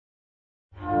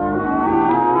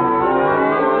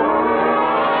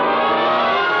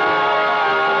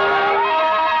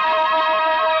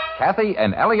Cathy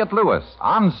and Elliot Lewis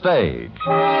on stage.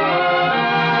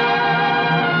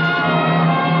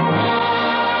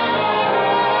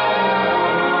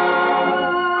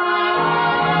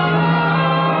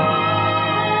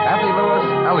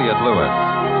 Elliot Lewis,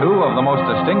 two of the most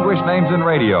distinguished names in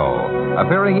radio,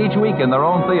 appearing each week in their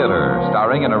own theater,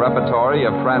 starring in a repertory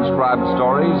of transcribed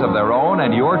stories of their own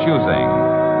and your choosing.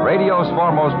 Radio's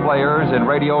foremost players in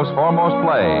radio's foremost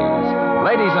plays.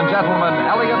 Ladies and gentlemen,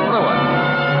 Elliot Lewis.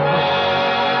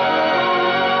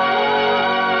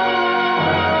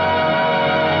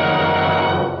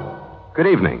 Good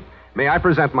evening. May I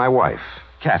present my wife,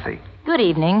 Cathy. Good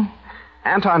evening.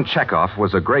 Anton Chekhov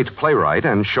was a great playwright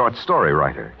and short story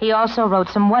writer. He also wrote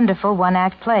some wonderful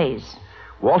one-act plays.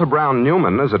 Walter Brown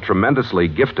Newman is a tremendously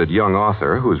gifted young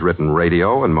author who's written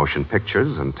radio and motion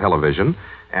pictures and television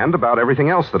and about everything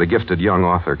else that a gifted young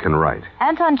author can write.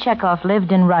 Anton Chekhov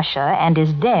lived in Russia and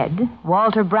is dead.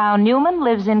 Walter Brown Newman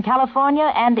lives in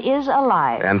California and is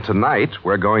alive. And tonight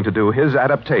we're going to do his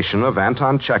adaptation of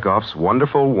Anton Chekhov's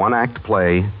wonderful one-act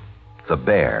play, The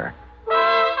Bear.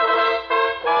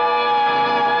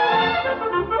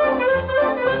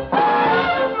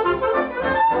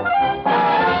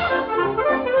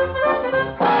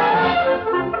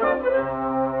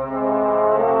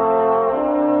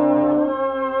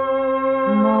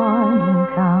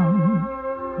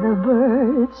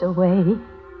 Away.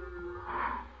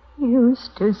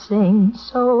 Used to sing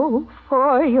so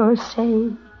for your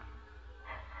sake.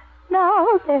 Now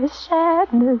there's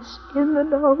sadness in the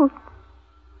note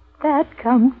that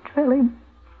comes trilling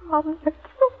from the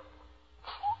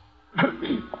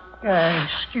throat.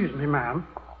 Excuse me, ma'am.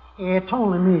 It's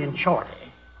only me and Shorty.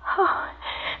 Oh,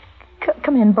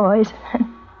 come in, boys.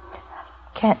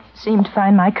 Can't seem to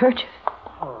find my kerchief.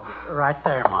 Oh, right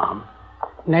there, Mom.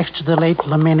 Next to the late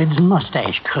lamented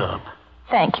mustache cub.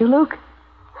 Thank you, Luke.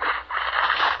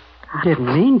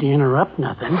 Didn't mean to interrupt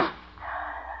nothing.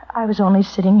 I was only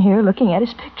sitting here looking at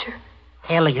his picture.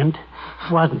 Elegant,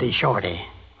 wasn't he, Shorty?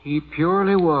 He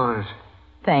purely was.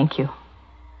 Thank you.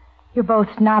 You're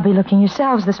both knobby looking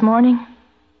yourselves this morning.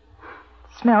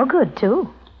 Smell good, too.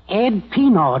 Ed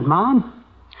Pinard, Mom.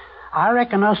 I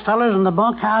reckon us fellas in the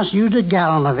bunkhouse used a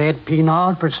gallon of Ed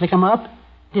Pinard for stick 'em up.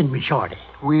 Didn't we, Shorty?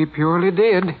 We purely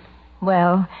did.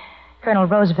 Well, Colonel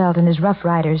Roosevelt and his Rough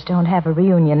Riders don't have a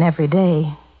reunion every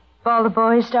day. All the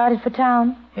boys started for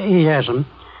town? He hasn't.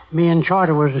 Me and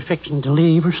Charter was fixing to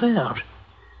leave ourselves.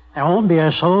 There won't be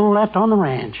a soul left on the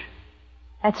ranch.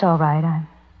 That's all right. I'm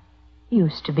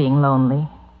used to being lonely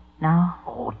now.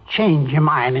 Oh, change your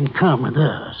mind and come with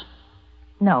us.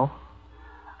 No.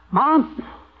 Mom,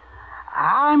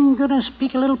 I'm going to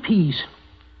speak a little piece.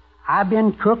 I've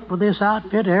been cook with this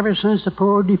outfit ever since the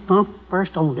poor defunct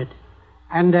first owned it.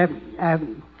 And,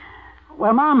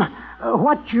 well, Mom,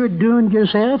 what you're doing to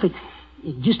yourself, it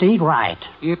just ain't right.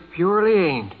 It purely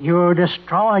ain't. You're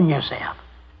destroying yourself.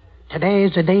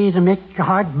 Today's the day to make your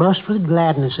heart bust with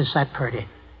gladness, it's that pretty.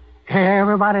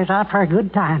 Everybody's out for a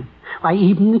good time. Why,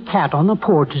 even the cat on the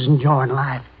porch is enjoying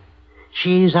life.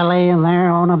 She's a-laying there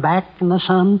on her back in the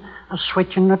sun,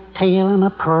 a-switching her tail and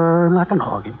a-purring like an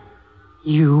organ.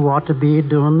 You ought to be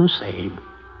doing the same.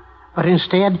 But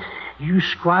instead, you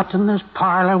squat in this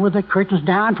parlor with the curtains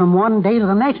down from one day to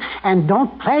the next and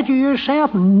don't pleasure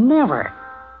yourself never.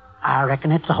 I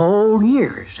reckon it's a whole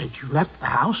year since you left the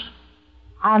house.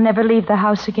 I'll never leave the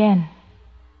house again.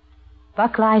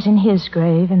 Buck lies in his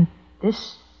grave, and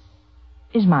this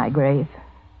is my grave.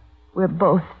 We're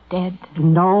both dead.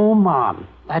 No, Mom.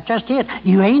 That's just it.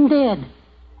 You ain't dead.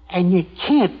 And you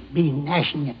can't be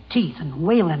gnashing your teeth and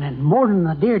wailing and mourning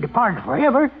the dear departed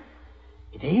forever.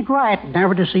 It ain't right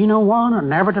never to see no one or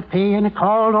never to pay any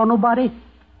call on nobody.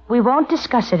 We won't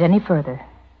discuss it any further.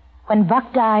 When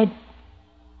Buck died,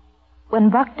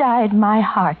 my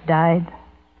heart died.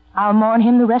 I'll mourn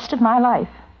him the rest of my life.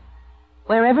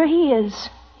 Wherever he is,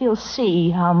 he'll see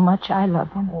how much I love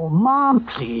him. Oh, Mom,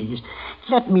 please.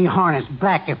 Let me harness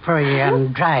Blackie for you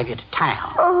and drive you to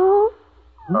town. Oh.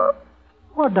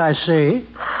 What'd I say?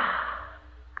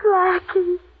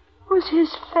 Blackie was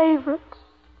his favorite.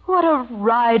 What a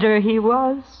rider he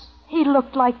was. He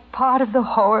looked like part of the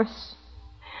horse.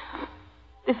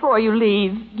 Before you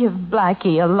leave, give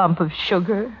Blackie a lump of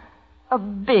sugar. A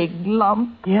big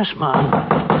lump. Yes, Mom.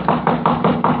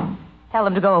 Tell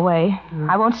him to go away.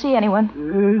 I won't see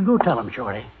anyone. Go tell him,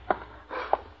 Shorty.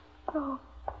 Oh,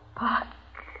 Buck,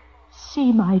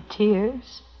 see my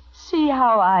tears. See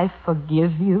how I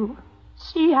forgive you.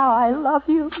 See how I love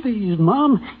you. Please,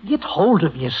 Mom, get hold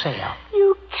of yourself.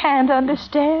 You can't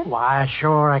understand. Why,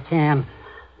 sure I can.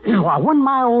 Why, when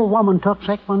my old woman took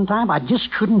sick one time, I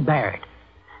just couldn't bear it.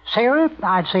 Sarah,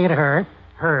 I'd say to her,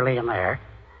 Pearlie in there.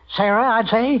 Sarah, I'd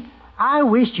say, I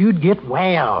wish you'd get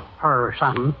well or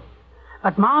something.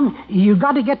 But, Mom, you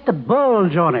got to get the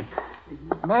bulge on it.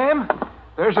 Ma'am,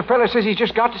 there's a fella says he's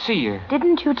just got to see you.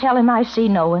 Didn't you tell him I see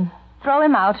no one? Throw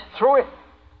him out. Throw it.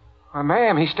 Why,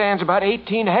 ma'am, he stands about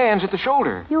 18 hands at the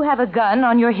shoulder. You have a gun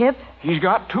on your hip? He's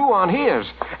got 2 on his,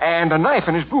 and a knife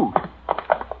in his boot.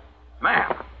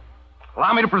 Ma'am,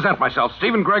 allow me to present myself.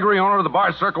 Stephen Gregory, owner of the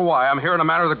bar Circle Y. I'm here in a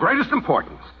matter of the greatest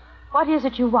importance. What is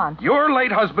it you want? Your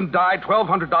late husband died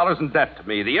 $1,200 in debt to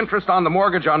me. The interest on the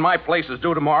mortgage on my place is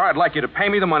due tomorrow. I'd like you to pay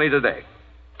me the money today.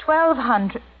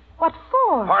 $1,200. What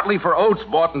for? Partly for oats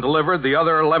bought and delivered, the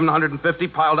other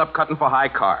 $1,150 piled up cutting for high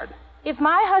card. If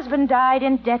my husband died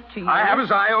in debt to you... I have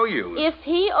his IOUs. If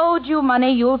he owed you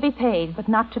money, you'll be paid, but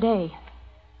not today.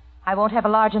 I won't have a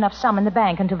large enough sum in the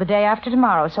bank until the day after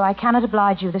tomorrow, so I cannot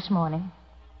oblige you this morning.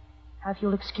 Now, if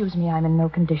you'll excuse me, I'm in no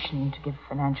condition to give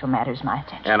financial matters my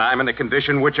attention. And I'm in a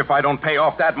condition which, if I don't pay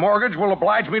off that mortgage, will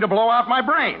oblige me to blow out my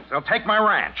brains. They'll take my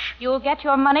ranch. You'll get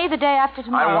your money the day after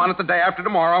tomorrow. I don't want it the day after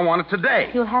tomorrow. I want it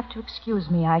today. You'll have to excuse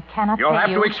me. I cannot You'll pay have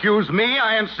you. to excuse me.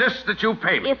 I insist that you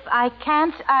pay me. If I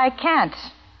can't, I can't.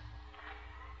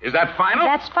 Is that final?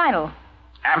 That's final.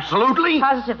 Absolutely?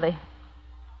 Positively.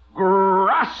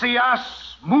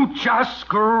 Gracias, muchas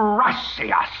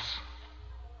gracias.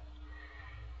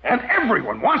 And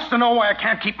everyone wants to know why I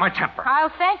can't keep my temper.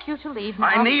 I'll thank you to leave now.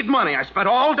 I need money. I spent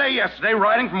all day yesterday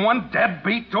riding from one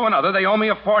deadbeat to another. They owe me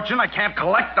a fortune. I can't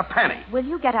collect a penny. Will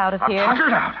you get out of I'm here?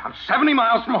 tuckered out. I'm 70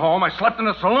 miles from home. I slept in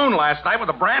a saloon last night with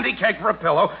a brandy keg for a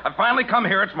pillow. I finally come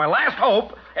here. It's my last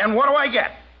hope. And what do I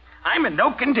get? I'm in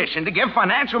no condition to give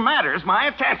financial matters my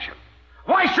attention.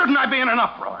 Why shouldn't I be in an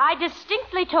uproar? I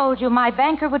distinctly told you my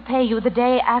banker would pay you the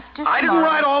day after tomorrow. I didn't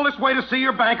ride all this way to see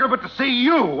your banker, but to see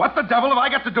you. What the devil have I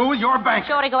got to do with your banker?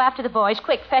 Shorty, go after the boys.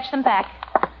 Quick, fetch them back.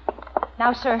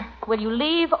 Now, sir, will you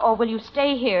leave or will you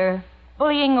stay here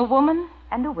bullying a woman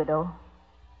and a widow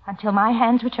until my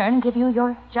hands return and give you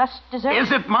your just desert?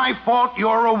 Is it my fault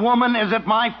you're a woman? Is it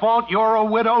my fault you're a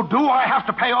widow? Do I have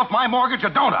to pay off my mortgage or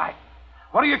don't I?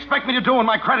 What do you expect me to do when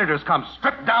my creditors come?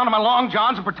 Strip down to my long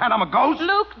johns and pretend I'm a ghost?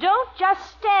 Luke, don't just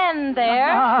stand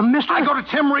there. Mister... I go to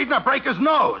Tim Reed and I break his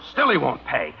nose. Still he won't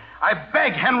pay. I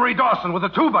beg Henry Dawson with a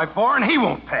 2x4 and he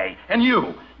won't pay. And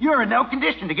you're in no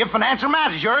condition to give financial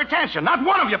matters your attention. Not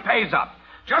one of you pays up.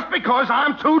 Just because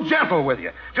I'm too gentle with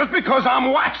you. Just because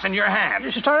I'm waxing your hand.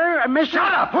 Sir, Mister...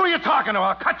 Shut up! Who are you talking to?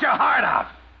 I'll cut your heart out.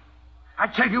 I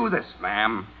tell you this,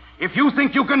 ma'am. If you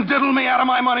think you can diddle me out of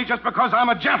my money just because I'm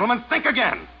a gentleman, think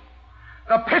again.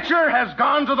 The pitcher has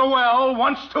gone to the well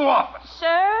once too often.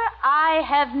 Sir, I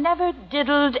have never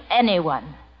diddled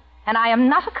anyone. And I am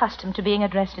not accustomed to being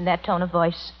addressed in that tone of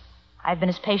voice. I've been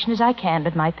as patient as I can,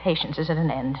 but my patience is at an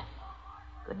end.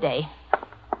 Good day.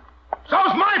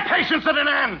 So's my patience at an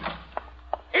end.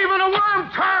 Even a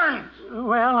worm turns.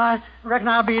 Well, I reckon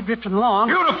I'll be drifting along.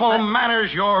 Beautiful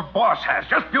manners your boss has.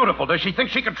 Just beautiful. Does she think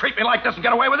she can treat me like this and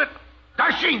get away with it?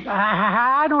 Does she?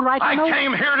 I don't like to know... I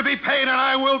came here to be paid, and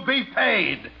I will be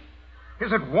paid.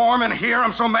 Is it warm in here?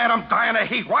 I'm so mad I'm dying of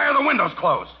heat. Why are the windows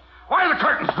closed? Why are the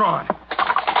curtains drawn?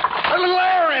 A little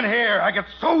air in here. I get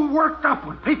so worked up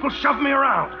when people shove me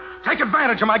around. Take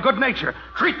advantage of my good nature.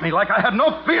 Treat me like I had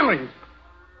no feelings.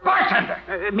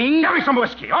 Bartender! Me? Give me some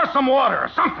whiskey or some water or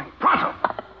something. Pronto.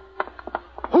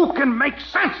 Who can make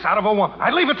sense out of a woman?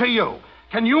 I leave it to you.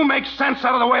 Can you make sense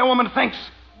out of the way a woman thinks?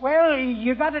 Well,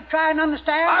 you got to try and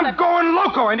understand... I'm going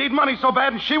loco. I need money so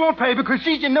bad, and she won't pay because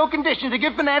she's in no condition to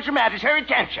give financial matters her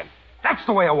attention. That's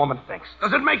the way a woman thinks.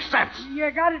 Does it make sense? You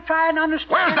got to try and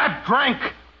understand... Where's that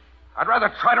drink? I'd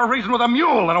rather try to reason with a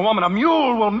mule than a woman. A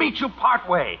mule will meet you part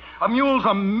way. A mule's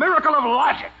a miracle of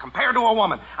logic compared to a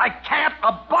woman. I can't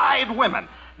abide women.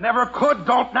 Never could,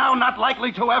 don't now, not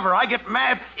likely to ever. I get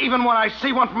mad even when I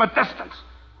see one from a distance.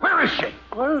 Where is she?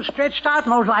 Well, stretched out,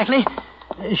 most likely.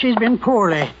 She's been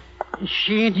poorly.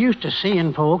 She ain't used to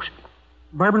seeing folks.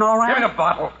 Bourbon all right? Give me the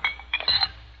bottle.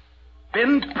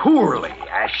 Been poorly,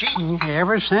 has she?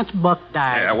 Ever since Buck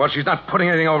died. Yeah, well, she's not putting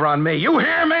anything over on me. You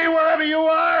hear me wherever you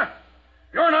are?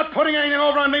 You're not putting anything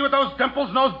over on me with those dimples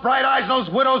and those bright eyes and those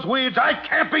widow's weeds. I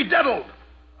can't be diddled.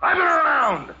 I've been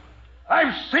around.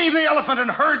 I've seen the elephant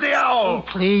and heard the owl. Oh,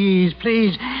 please.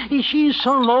 She's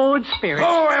so low in spirits.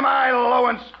 So am I low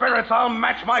in spirits. I'll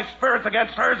match my spirits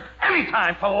against hers any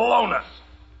time for lowness.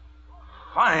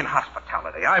 Fine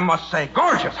hospitality, I must say.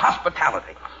 Gorgeous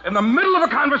hospitality. In the middle of a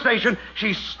conversation,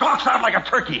 she stalks out like a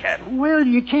turkey hen. Well,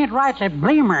 you can't rightly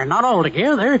blame her. Not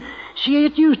altogether. She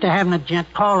ain't used to having a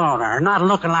gent call on her, not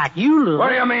looking like you look. What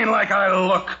do you mean, like I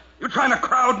look? You trying to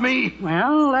crowd me?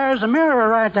 Well, there's a mirror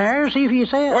right there. See if you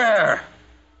see it. Where?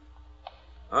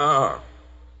 Oh,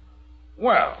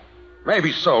 Well,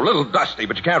 maybe so. A little dusty,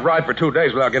 but you can't ride for 2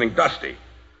 days without getting dusty.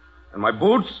 And my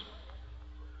boots?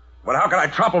 But how can I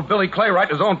topple Billy Clay right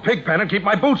in his own pig pen and keep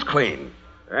my boots clean?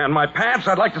 And my pants,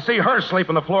 I'd like to see her sleep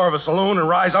on the floor of a saloon and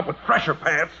rise up with fresher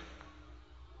pants.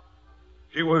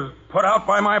 She was put out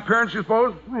by my appearance, you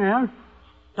suppose? Well,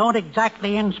 don't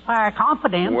exactly inspire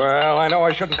confidence. Well, I know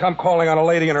I shouldn't come calling on a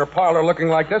lady in her parlor looking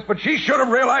like this, but she should have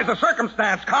realized the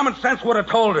circumstance. Common sense would have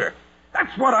told her.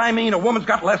 That's what I mean. A woman's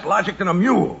got less logic than a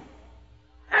mule.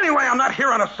 Anyway, I'm not here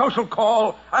on a social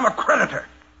call. I'm a creditor.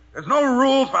 There's no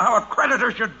rules for how a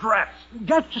creditor should dress.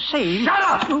 Just to see. Shut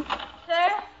up!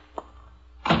 Sir,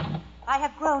 I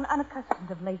have grown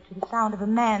unaccustomed of late to the sound of a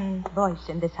man's voice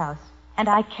in this house, and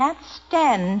I can't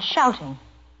stand shouting.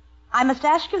 I must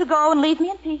ask you to go and leave me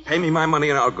in peace. Pay me my money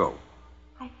and I'll go.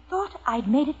 I thought I'd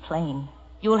made it plain.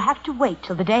 You'll have to wait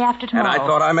till the day after tomorrow. And I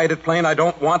thought I made it plain I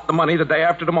don't want the money the day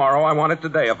after tomorrow. I want it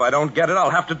today. If I don't get it,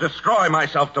 I'll have to destroy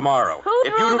myself tomorrow. Who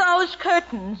drew those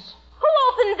curtains? Who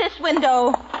opened this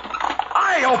window?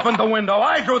 I opened the window.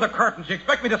 I drew the curtains. You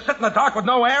expect me to sit in the dark with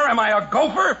no air? Am I a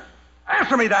gopher?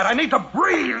 Answer me that. I need to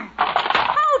breathe.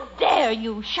 How dare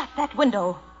you shut that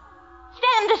window?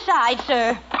 Stand aside,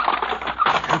 sir.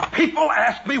 And people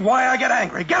ask me why I get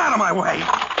angry. Get out of my way.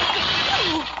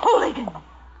 You hooligan.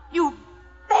 You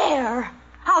bear.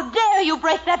 How dare you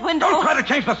break that window? Don't try to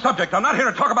change the subject. I'm not here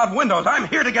to talk about windows. I'm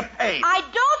here to get paid. I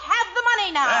don't have the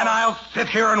money now. And I'll sit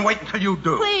here and wait until you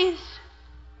do. Please.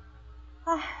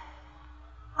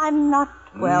 I'm not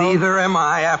well. Neither am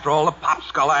I after all the pop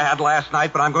skull I had last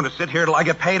night, but I'm going to sit here till I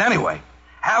get paid anyway.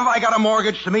 Have I got a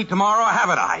mortgage to meet tomorrow, or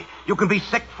haven't I? You can be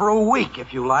sick for a week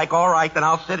if you like. All right, then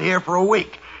I'll sit here for a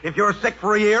week. If you're sick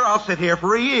for a year, I'll sit here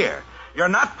for a year. You're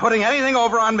not putting anything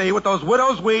over on me with those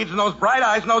widow's weeds and those bright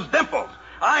eyes and those dimples.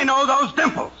 I know those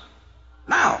dimples.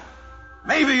 Now,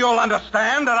 maybe you'll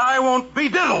understand that I won't be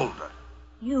diddled.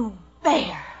 You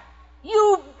bear.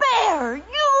 You bear.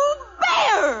 You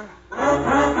bear.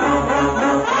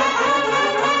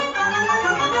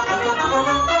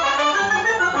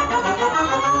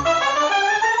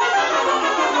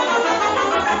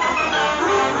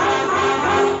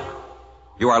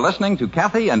 You are listening to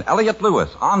Cathy and Elliot Lewis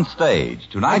on stage.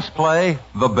 Tonight's play,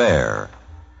 The Bear.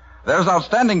 There's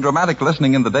outstanding dramatic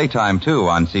listening in the daytime, too,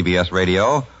 on CBS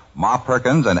Radio. Ma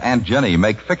Perkins and Aunt Jenny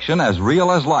make fiction as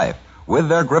real as life with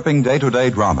their gripping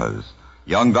day-to-day dramas.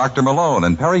 Young Dr. Malone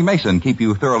and Perry Mason keep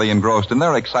you thoroughly engrossed in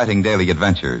their exciting daily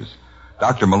adventures.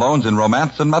 Dr. Malone's in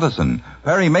romance and medicine.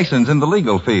 Perry Mason's in the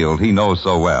legal field he knows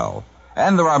so well.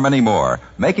 And there are many more,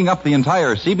 making up the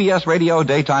entire CBS Radio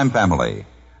daytime family.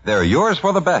 They're yours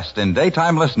for the best in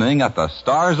daytime listening at the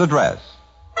Star's address.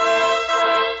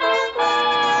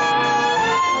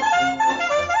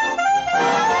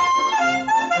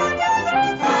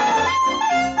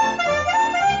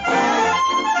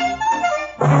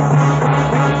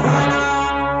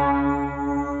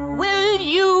 Will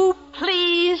you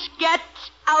please get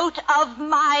out of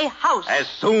my house? As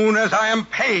soon as I am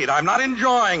paid. I'm not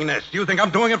enjoying this. Do you think I'm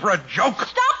doing it for a joke?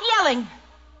 Stop yelling.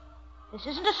 This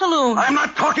isn't a saloon. I'm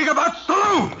not talking about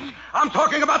saloons. I'm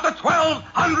talking about the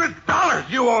 $1,200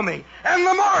 you owe me and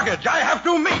the mortgage I have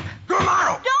to meet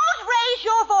tomorrow. Don't raise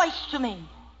your voice to me.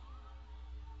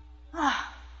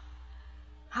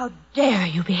 How dare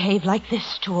you behave like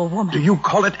this to a woman? Do you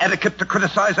call it etiquette to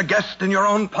criticize a guest in your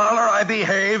own parlor? I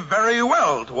behave very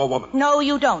well to a woman. No,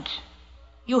 you don't.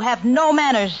 You have no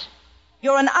manners.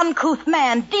 You're an uncouth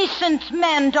man. Decent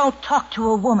men don't talk to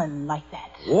a woman like that.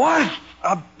 What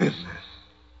a business.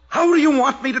 How do you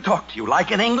want me to talk to you?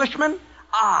 Like an Englishman?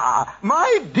 Ah,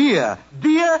 my dear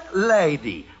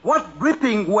lady. What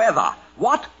ripping weather.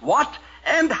 What?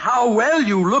 And how well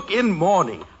you look in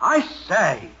mourning. I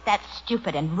say. That's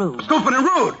stupid and rude. Stupid and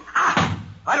rude? I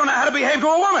don't know how to behave to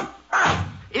a woman.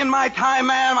 In my time,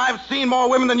 ma'am, I've seen more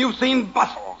women than you've seen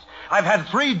bustles. I've had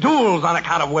 3 duels on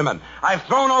account of women. I've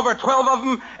thrown over 12 of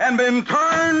them and been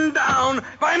turned down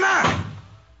by 9.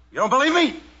 You don't believe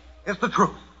me? It's the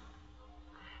truth.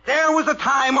 There was a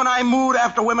time when I mooed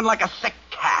after women like a sick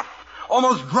calf.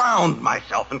 Almost drowned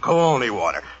myself in Cologny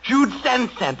water. Chewed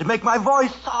scent to make my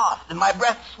voice soft and my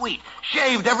breath sweet.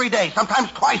 Shaved every day,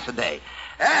 sometimes twice a day.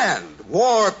 And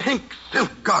wore pink silk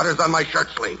garters on my shirt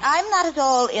sleeve. I'm not at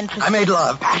all interested. I made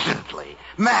love passionately,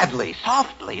 madly,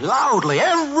 softly, loudly,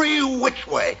 every which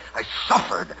way. I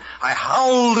suffered. I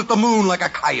howled at the moon like a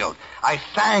coyote. I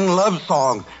sang love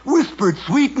songs, whispered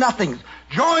sweet nothings,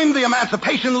 joined the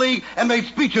Emancipation League, and made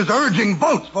speeches urging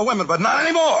votes for women, but not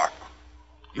anymore.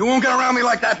 You won't get around me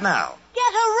like that now.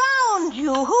 Get around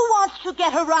you? Who wants to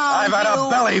get around I've had you? a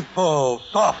belly full,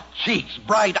 soft cheeks,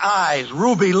 bright eyes,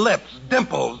 ruby lips,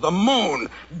 dimples, the moon,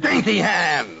 dainty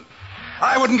hands.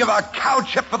 I wouldn't give a cow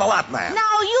chip for the lot, man.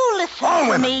 Now, you listen All to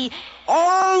women. me.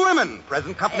 All women,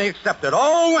 present company accepted.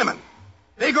 All women.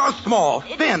 Big or small,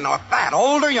 thin or fat,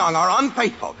 old or young, are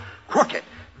unfaithful, crooked,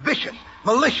 vicious,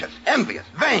 malicious, envious,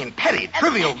 vain, petty,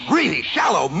 trivial, greedy,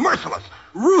 shallow, merciless,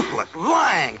 ruthless,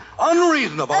 lying,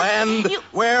 unreasonable, and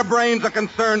where brains are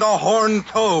concerned, a horned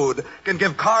toad can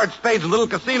give cards, spades, and little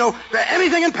casino to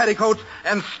anything in petticoats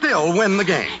and still win the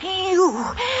game.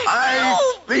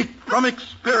 I speak from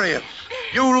experience.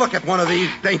 You look at one of these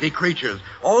dainty creatures,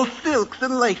 all silks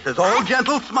and laces, all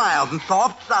gentle smiles and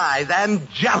soft sighs,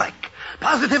 angelic,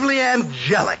 positively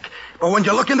angelic. But when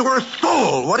you look into her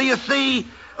soul, what do you see?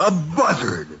 A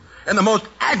buzzard. And the most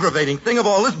aggravating thing of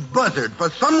all, this buzzard, for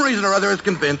some reason or other, is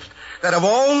convinced that of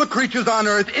all the creatures on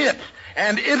earth, it,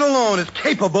 and it alone, is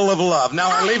capable of love. Now,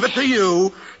 I leave it to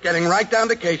you, getting right down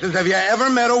to cases. Have you ever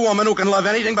met a woman who can love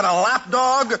anything but a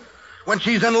lapdog? When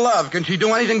she's in love, can she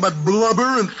do anything but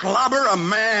blubber and slobber? A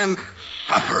man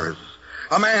suffers.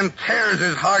 A man tears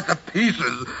his heart to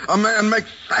pieces. A man makes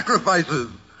sacrifices.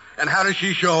 And how does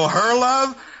she show her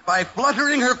love? By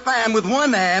fluttering her fan with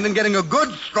one hand and getting a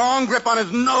good, strong grip on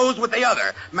his nose with the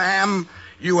other. Ma'am,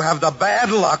 you have the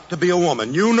bad luck to be a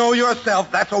woman. You know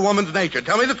yourself that's a woman's nature.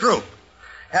 Tell me the truth.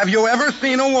 Have you ever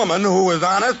seen a woman who is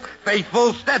honest,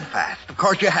 faithful, steadfast? Of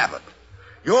course you haven't.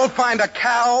 You'll find a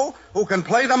cow who can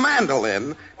play the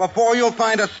mandolin before you'll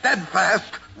find a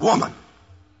steadfast woman.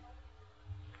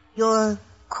 You're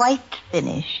quite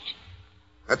finished.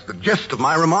 That's the gist of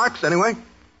my remarks, anyway.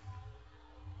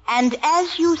 And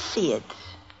as you see it,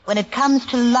 when it comes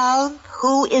to love,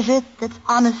 who is it that's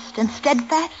honest and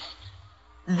steadfast?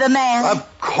 The man.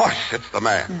 Of course it's the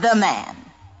man. The man.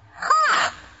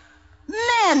 Ha!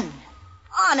 Men!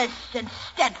 Honest and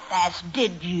steadfast,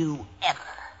 did you ever?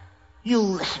 You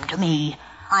listen to me.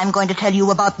 I'm going to tell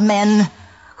you about men.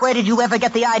 Where did you ever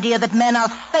get the idea that men are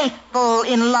faithful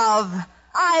in love?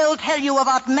 I'll tell you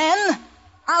about men.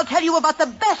 I'll tell you about the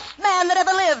best man that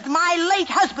ever lived, my late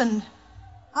husband.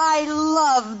 I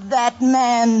loved that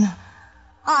man.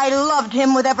 I loved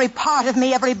him with every part of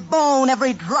me, every bone,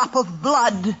 every drop of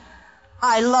blood.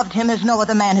 I loved him as no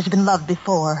other man has been loved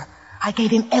before. I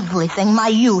gave him everything, my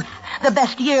youth, the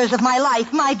best years of my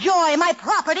life, my joy, my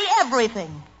property,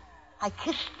 everything. I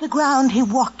kissed the ground he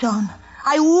walked on.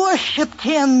 I worshipped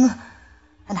him.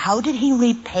 And how did he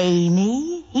repay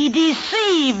me? He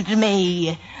deceived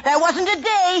me. There wasn't a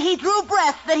day he drew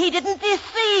breath that he didn't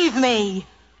deceive me.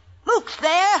 Luke's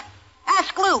there.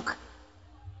 Ask Luke.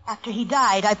 After he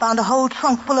died, I found a whole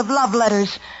trunk full of love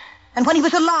letters. And when he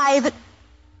was alive, it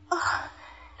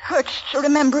hurts to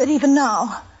remember it even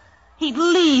now. He'd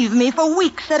leave me for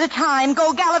weeks at a time,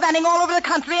 go gallivanting all over the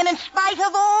country, and in spite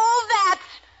of all that,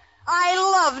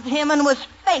 I loved him and was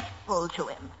faithful to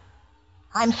him.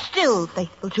 I'm still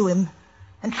faithful to him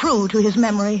and true to his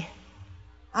memory.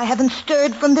 I haven't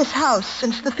stirred from this house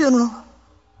since the funeral.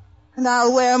 And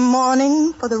I'll wear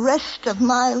mourning for the rest of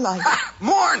my life.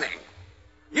 Mourning?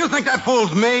 You think that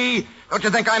fools me? Don't you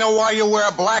think I know why you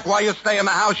wear black, why you stay in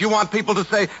the house? You want people to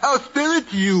say, how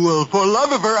spiritual, for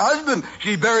love of her husband.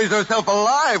 She buries herself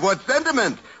alive. What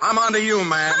sentiment? I'm on to you,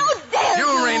 man. How dare you?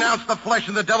 You renounce the flesh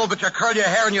and the devil, but you curl your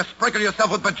hair and you sprinkle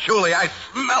yourself with patchouli. I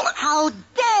smell it. How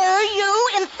dare you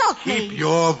insult me? Keep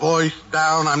your voice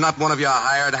down. I'm not one of your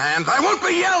hired hands. I won't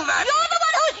be yelled at. You're the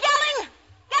one who's yelling.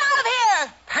 Get out of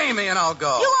here. Pay me and I'll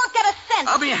go. You won't get a cent.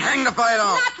 I'll be hanged if I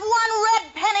don't. Not one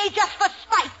red penny just for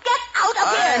spite. Get out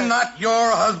of here. I'm not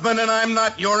your husband and I'm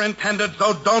not your intended,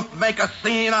 so don't make a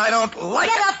scene. I don't like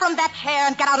Get it. up from that chair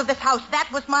and get out of this house. That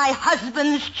was my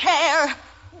husband's chair.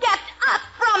 Get up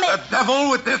from it. The devil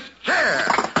with this chair.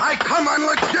 I come on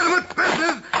legitimate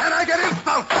business and I get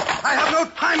insulted. I have no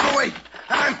time to waste.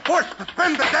 And I'm forced to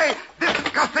spend the day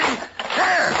discussing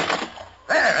chairs.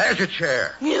 There's your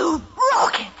chair. You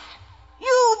broke it.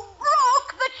 You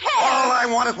broke the chair. All I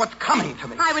want is what's coming to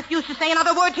me. I refuse to say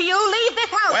another word to you. Leave this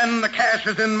house. When the cash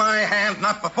is in my hands,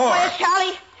 not before. Where's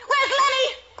Charlie? Where's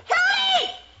Lenny? Charlie!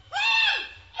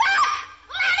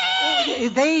 Lenny!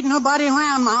 There ain't nobody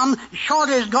around, Mom.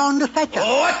 Shorty's going to fetch us.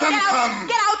 Let them Get out! come.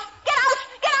 Get out! Get out!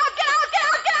 Get out! Get out! Get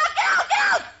out! Get out! Get out! Get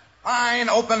out! Fine,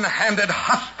 open-handed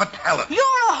hospitality.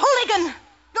 You're a hooligan.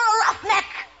 You're a roughneck.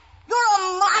 You're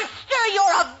a monster.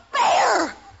 You're a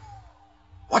bear.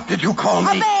 What did you call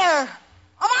me? A bear. A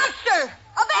monster.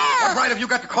 A bear. What right have you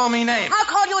got to call me names? I'll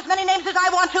call you as many names as I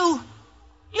want to.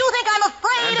 You think I'm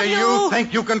afraid And of do you? you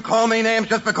think you can call me names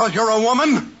just because you're a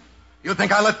woman? You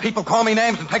think I let people call me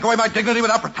names and take away my dignity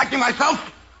without protecting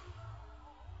myself?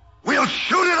 We'll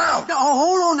shoot it out. Oh,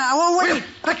 hold on now. Oh, wait. With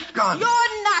 6 guns.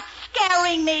 You're not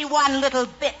scaring me one little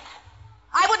bit.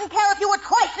 I wouldn't care if you were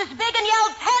twice as big and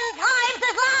yelled 10 times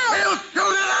as loud. We'll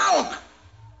shoot it out.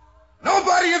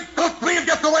 Nobody insults me and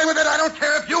gets away with it. I don't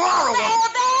care if you are a woman.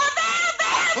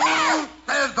 Who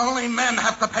says only men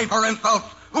have to pay for insults?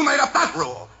 Who made up that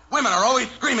rule? Women are always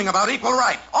screaming about equal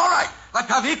rights. All right, let's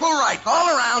have equal rights all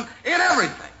around in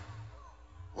everything.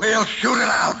 We'll shoot it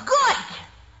out. Good.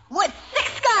 With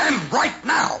 6 guns. And right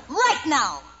now. Right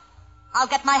now. I'll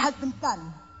get my husband's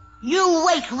gun. You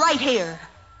wait right here.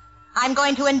 I'm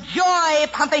going to enjoy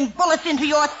pumping bullets into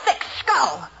your thick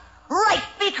skull. Right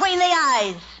between the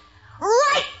eyes.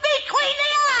 Right between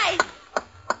the eyes.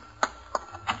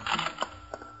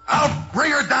 I'll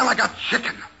bring her down like a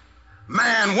chicken.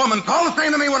 Man, woman, it's all the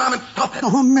same to me when I'm insulted.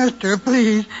 Oh, mister,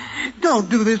 please, don't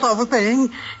do this awful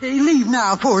thing. Leave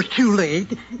now before it's too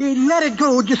late. Let it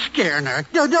go just scaring her.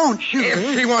 Don't shoot her.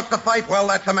 If she wants to fight, well,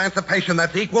 that's emancipation.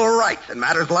 That's equal rights. In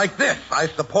matters like this, I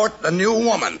support the new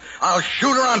woman. I'll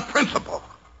shoot her on principle.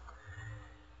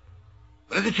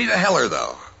 But isn't she the heller,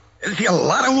 though? Isn't she a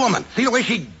lot of woman? See the way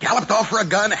she galloped off for a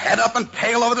gun, head up and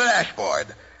tail over the dashboard.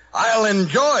 I'll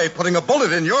enjoy putting a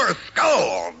bullet in your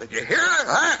skull. Did you hear her,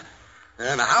 huh?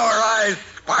 And how her eyes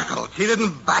sparkled. She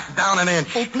didn't back down an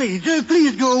inch. Oh, please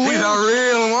go away. She's a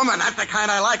real woman. That's the kind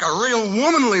I like, a real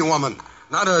womanly woman.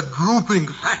 Not a drooping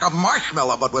sack of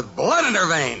marshmallow, but with blood in her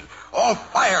veins. All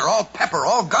fire, all pepper,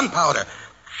 all gunpowder.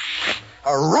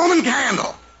 A Roman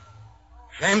candle.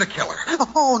 Shame to kill her.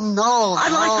 Oh, no. I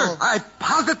like her. I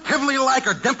positively like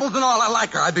her. Dimples and all, I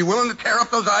like her. I'd be willing to tear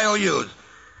up those IOUs.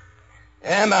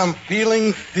 And I'm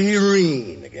feeling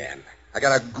serene again. I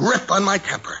got a grip on my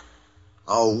temper.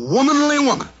 A womanly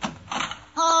woman.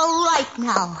 All right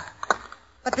now.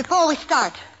 But before we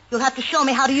start, you'll have to show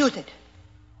me how to use it.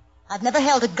 I've never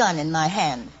held a gun in my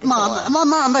hand before.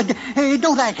 Mom,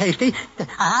 don't act hasty.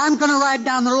 I'm going to ride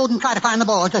down the road and try to find the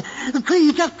boys.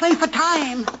 Please, just play for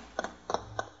time.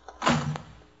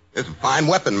 It's a fine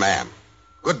weapon, ma'am.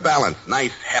 Good balance,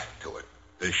 nice heft to it.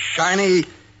 As shiny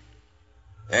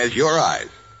as your eyes.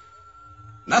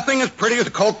 Nothing as pretty as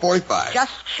a Colt 45.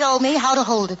 Just show me how to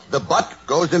hold it. The butt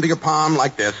goes into your palm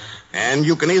like this, and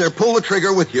you can either pull the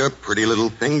trigger with your pretty little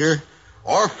finger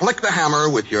or flick the hammer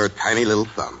with your tiny little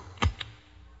thumb.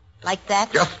 Like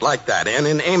that? Just like that. And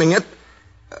in aiming it,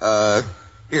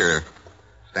 here,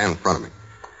 stand in front of me.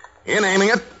 In aiming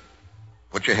it,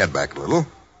 put your head back a little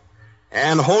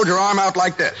and hold your arm out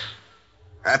like this.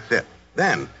 That's it.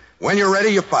 Then, when you're ready,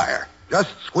 you fire. Just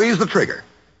squeeze the trigger.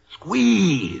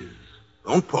 Squeeze.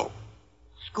 Don't pull.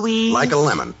 Squeeze? Like a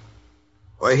lemon.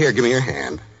 Well, here, give me your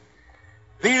hand.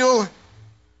 Feel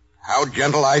how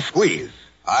gentle I squeeze.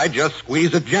 I just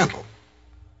squeeze it gentle.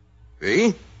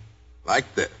 See?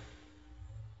 Like this.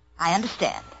 I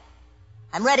understand.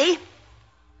 I'm ready.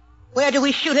 Where do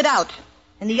we shoot it out?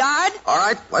 In the yard? All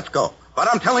right, let's go. But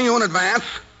I'm telling you in advance,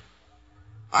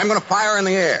 I'm going to fire in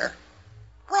the air.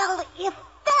 Well, if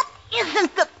that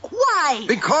isn't the... Why?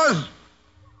 Because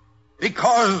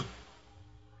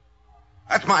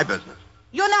that's my business.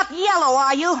 You're not yellow,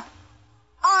 are you?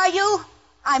 Are you?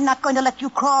 I'm not going to let you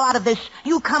crawl out of this.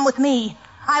 You come with me.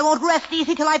 I won't rest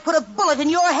easy till I put a bullet in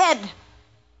your head.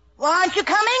 Well, aren't you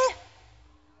coming?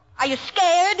 Are you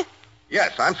scared?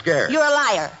 Yes, I'm scared. You're a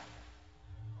liar.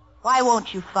 Why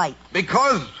won't you fight?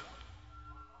 Because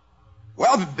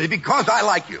I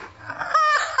like you.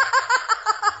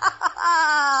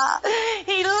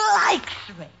 He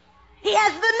likes me. He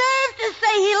has the nerve to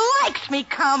say he likes me.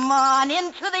 Come on,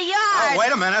 into the yard. Oh,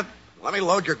 wait a minute. Let me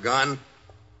load your gun.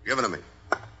 Give it to me.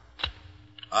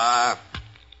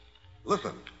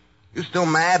 Listen, you still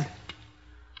mad?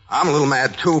 I'm a little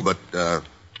mad, too, but,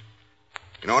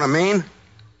 you know what I mean?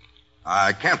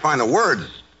 I can't find the words.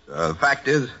 The fact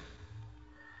is,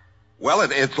 well,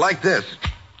 it's like this.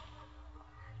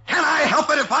 Can I help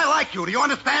it if I like you? Do you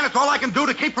understand? It's all I can do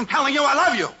to keep from telling you I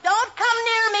love you. Don't come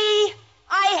near me.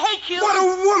 I hate you. What a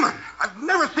woman. I've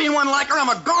never seen one like her. I'm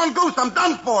a gone goose. I'm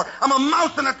done for. I'm a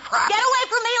mouse in a trap. Get away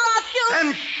from me or I'll shoot.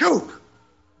 Then shoot.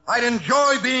 I'd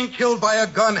enjoy being killed by a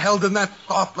gun held in that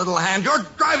soft little hand. You're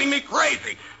driving me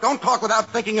crazy. Don't talk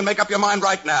without thinking and make up your mind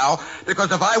right now,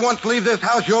 because if I once leave this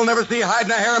house, you'll never see hide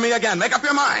nor hair of me again. Make up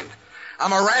your mind.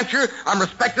 I'm a rancher. I'm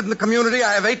respected in the community.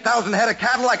 I have 8,000 head of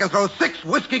cattle. I can throw 6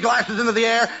 whiskey glasses into the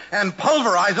air and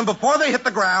pulverize them before they hit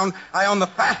the ground. I own the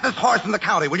fastest horse in the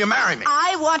county. Will you marry me?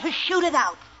 I want to shoot it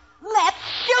out. Let's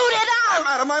shoot it out. I'm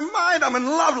out of my mind. I'm in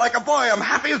love like a boy. I'm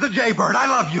happy as a jaybird. I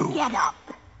love you. Get up.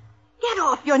 Get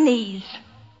off your knees.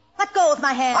 Let go of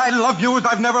my hand. I love you as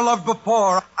I've never loved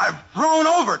before. I've thrown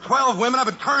over 12 women. I've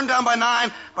been turned down by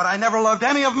 9, but I never loved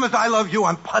any of them as I love you.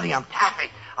 I'm putty. I'm taffy.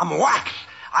 I'm wax.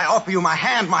 I offer you my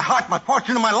hand, my heart, my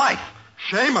fortune, and my life.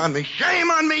 Shame on me. Shame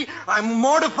on me. I'm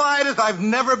mortified as I've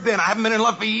never been. I haven't been in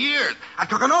love for years. I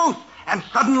took an oath, and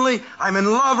suddenly I'm in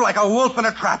love like a wolf in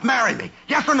a trap. Marry me.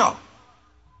 Yes or no?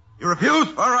 You refuse?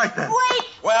 All right, then. Wait!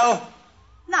 Well?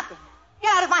 Nothing.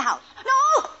 Get out of my house.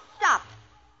 No! Stop.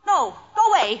 No,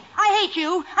 go away. I hate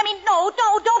you. No,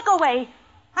 don't go away.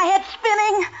 My head's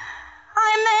spinning.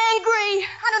 I'm angry.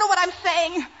 I don't know what I'm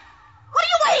saying. What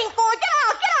are you waiting for? Get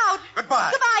out.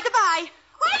 Goodbye. Goodbye.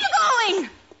 Where are you going?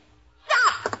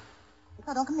 Stop.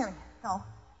 No, don't come near me.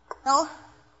 No.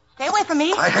 Stay away from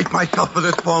me. I hate myself for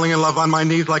this, falling in love on my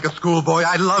knees like a schoolboy.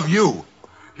 I love you.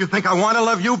 You think I want to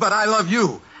love you, but I love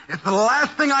you. It's the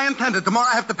last thing I intended. Tomorrow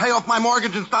I have to pay off my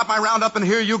mortgage and stop my roundup, and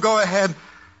here you go ahead.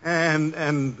 And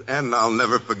I'll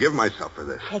never forgive myself for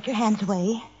this. Take your hands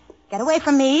away. Get away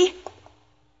from me.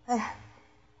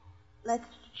 Let's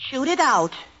shoot it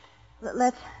out.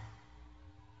 Let's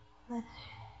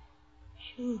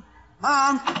shoot.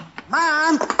 Mom!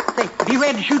 Say, be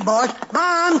ready to shoot, boys.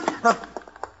 Mom!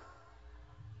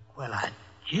 Well, I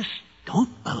just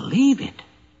don't believe it.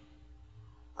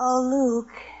 Oh,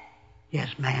 Luke. Yes,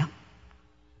 ma'am.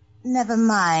 Never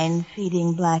mind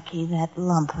feeding Blackie that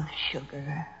lump of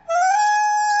sugar.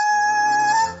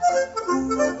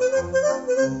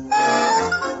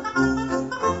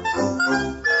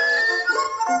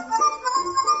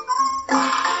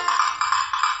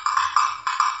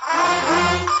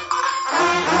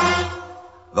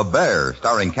 The Bear,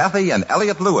 starring Cathy and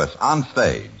Elliot Lewis on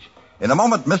stage. In a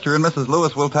moment, Mr. and Mrs.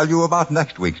 Lewis will tell you about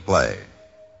next week's play.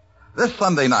 This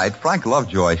Sunday night, Frank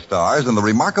Lovejoy stars in the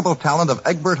remarkable talent of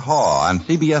Egbert Haw on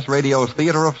CBS Radio's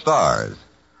Theater of Stars.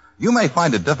 You may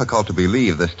find it difficult to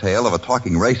believe this tale of a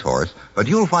talking racehorse, but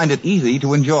you'll find it easy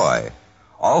to enjoy.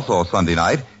 Also Sunday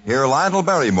night, hear Lionel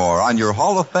Barrymore on your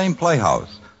Hall of Fame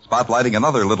Playhouse, spotlighting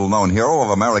another little-known hero of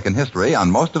American history on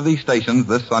most of these stations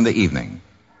this Sunday evening.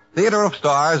 Theater of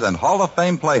Stars and Hall of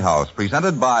Fame Playhouse,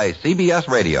 presented by CBS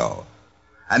Radio.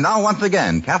 And now, once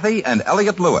again, Cathy and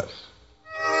Elliot Lewis.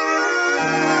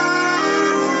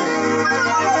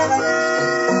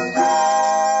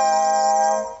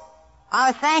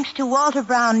 Our thanks to Walter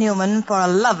Brown Newman for a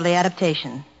lovely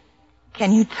adaptation.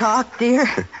 Can you talk, dear?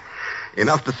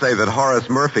 Enough to say that Horace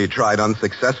Murphy tried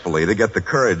unsuccessfully to get the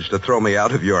courage to throw me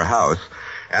out of your house,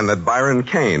 and that Byron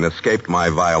Kane escaped my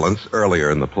violence earlier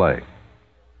in the play.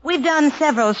 We've done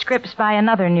several scripts by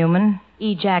another Newman,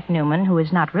 E. Jack Newman, who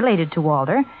is not related to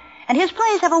Walter, And his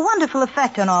plays have a wonderful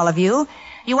effect on all of you.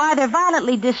 You either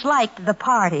violently disliked the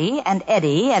party and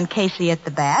Eddie and Casey at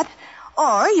the bat,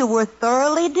 or you were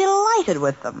thoroughly delighted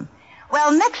with them.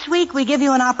 Well, next week we give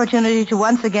you an opportunity to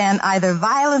once again either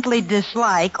violently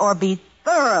dislike or be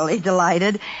thoroughly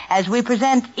delighted as we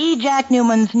present E. Jack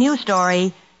Newman's new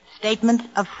story, Statement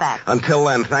of Fact. Until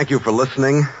then, thank you for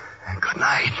listening, and good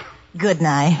night. Good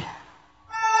night.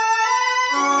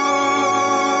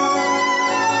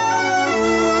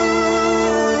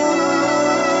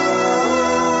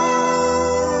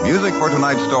 Music for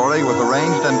tonight's story was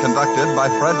arranged and conducted by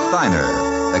Fred Steiner.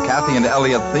 The Cathy and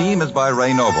Elliot theme is by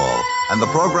Ray Noble, and the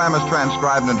program is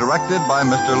transcribed and directed by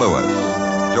Mr. Lewis.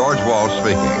 George Walsh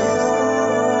speaking.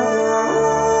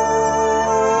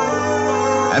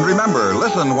 And remember,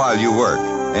 listen while you work.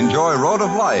 Enjoy Road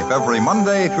of Life every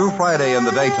Monday through Friday in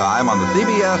the daytime on the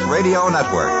CBS Radio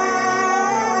Network.